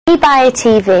eBuy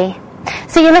TV.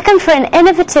 So you're looking for an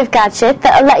innovative gadget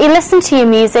that will let you listen to your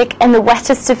music in the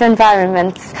wettest of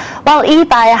environments. Well,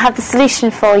 eBuy have the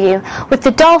solution for you with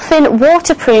the Dolphin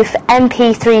waterproof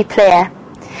MP3 player.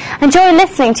 Enjoy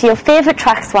listening to your favourite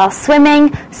tracks while swimming,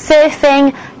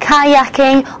 surfing,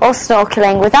 kayaking or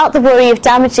snorkeling without the worry of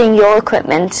damaging your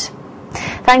equipment.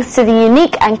 Thanks to the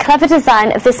unique and clever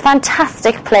design of this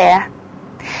fantastic player.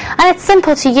 And it's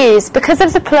simple to use because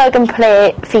of the plug and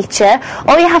play feature.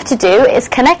 All you have to do is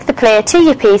connect the player to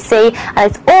your PC and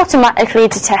it's automatically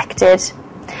detected.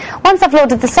 Once I've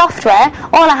loaded the software,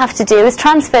 all I have to do is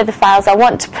transfer the files I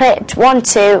want to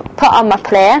put on my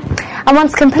player, and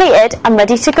once completed, I'm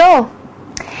ready to go.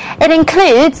 It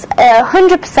includes a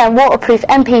 100% waterproof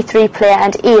MP3 player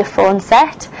and earphone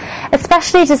set,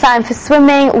 especially designed for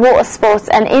swimming, water sports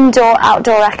and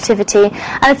indoor-outdoor activity,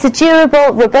 and it's a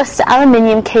durable, robust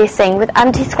aluminium casing with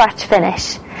anti-scratch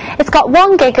finish. It's got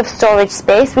 1 gig of storage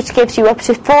space, which gives you up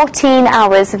to 14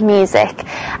 hours of music,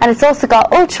 and it's also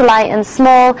got ultralight and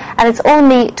small, and it's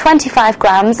only 25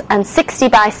 grams and 60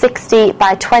 by 60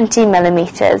 by 20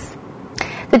 millimeters.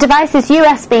 The device is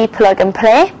USB plug and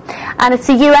play, and it's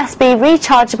a USB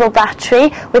rechargeable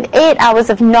battery with 8 hours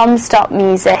of non-stop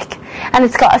music, and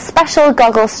it's got a special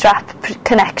goggle strap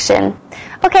connection.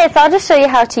 Okay, so I'll just show you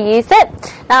how to use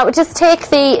it. Now we'll just take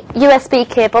the USB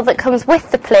cable that comes with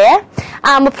the player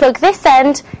and we'll plug this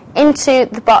end into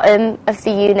the bottom of the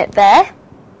unit there.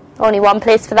 Only one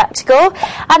place for that to go.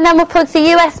 And then we'll plug the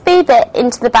USB bit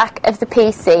into the back of the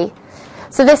PC.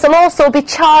 So this will also be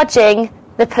charging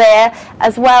the player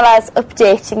as well as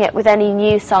updating it with any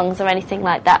new songs or anything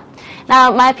like that. Now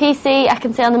my PC, I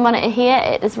can see on the monitor here,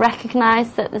 it has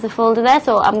recognised that there's a folder there,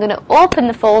 so I'm going to open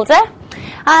the folder,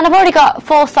 and I've already got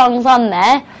 4 songs on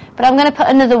there, but I'm going to put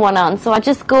another one on. So I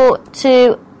just go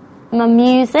to my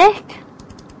music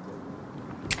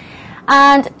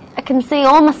and I can see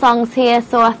all my songs here,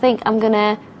 so I think I'm going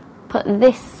to put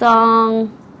this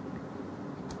song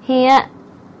here,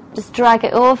 just drag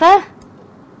it over.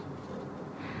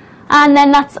 And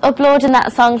then that's uploading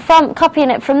that song from, copying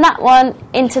it from that one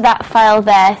into that file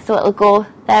there. So it'll go,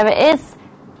 there it is.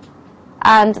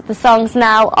 And the song's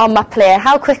now on my player.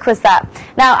 How quick was that?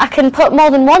 Now I can put more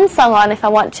than one song on if I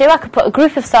want to. I could put a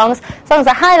group of songs, as long as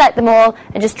I highlight them all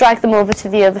and just drag them over to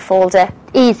the other folder.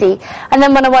 Easy. And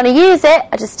then when I want to use it,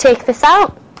 I just take this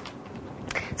out.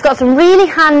 It's got some really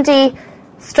handy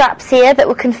straps here that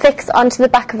we can fix onto the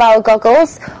back of our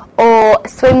goggles, or a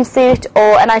swimsuit,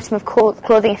 or an item of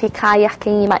clothing. If you're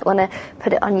kayaking, you might want to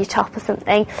put it on your top or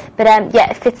something. But yeah,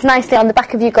 it fits nicely on the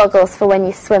back of your goggles for when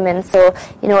you're swimming, so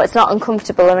you know it's not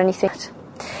uncomfortable or anything.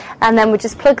 And then we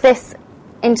just plug this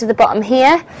into the bottom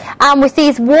here. And with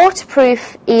these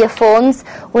waterproof earphones,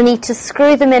 we need to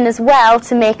screw them in as well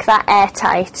to make that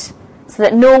airtight, so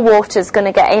that no water's going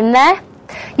to get in there.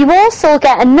 You also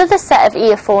get another set of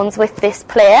earphones with this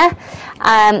player,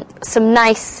 some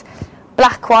nice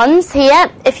black ones here.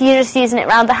 If you're just using it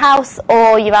around the house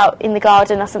or you're out in the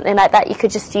garden or something like that, you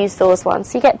could just use those ones.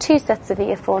 So you get 2 sets of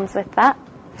earphones with that.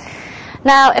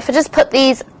 Now if I just put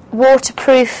these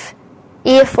waterproof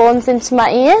earphones into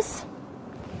my ears,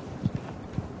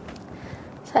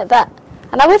 like that,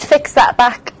 and I would fix that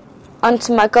back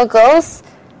onto my goggles,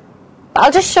 but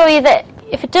I'll just show you that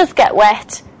if it does get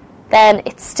wet, then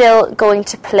it's still going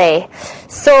to play.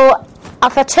 So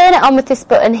if I turn it on with this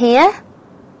button here,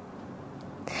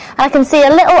 and I can see a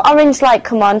little orange light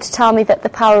come on to tell me that the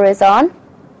power is on,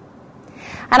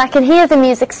 and I can hear the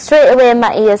music straight away in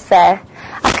my ears there.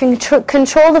 I can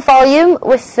control the volume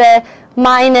with the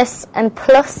minus and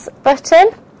plus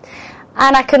button,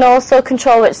 and I can also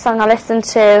control which song I listen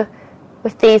to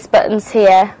with these buttons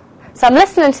here. So I'm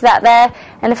listening to that there,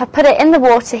 and if I put it in the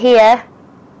water here,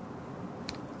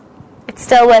 it's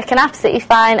still working absolutely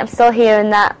fine. I'm still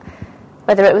hearing that,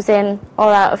 whether it was in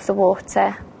or out of the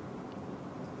water.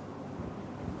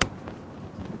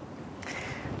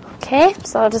 Okay,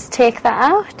 so I'll just take that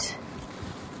out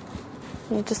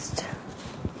and just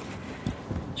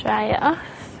dry it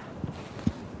off.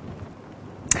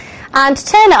 And to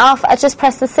turn it off, I just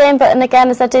press the same button again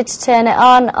as I did to turn it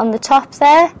on the top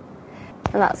there,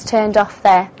 and that's turned off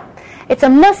there. It's a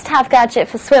must-have gadget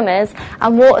for swimmers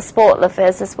and water sport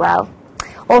lovers as well.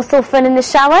 Also fun in the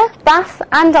shower, bath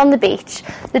and on the beach.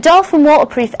 The Dolphin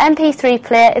waterproof MP3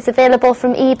 player is available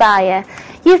from eBuy.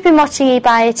 You've been watching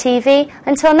eBuy TV.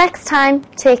 Until next time,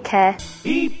 take care.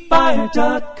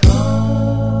 eBuy.com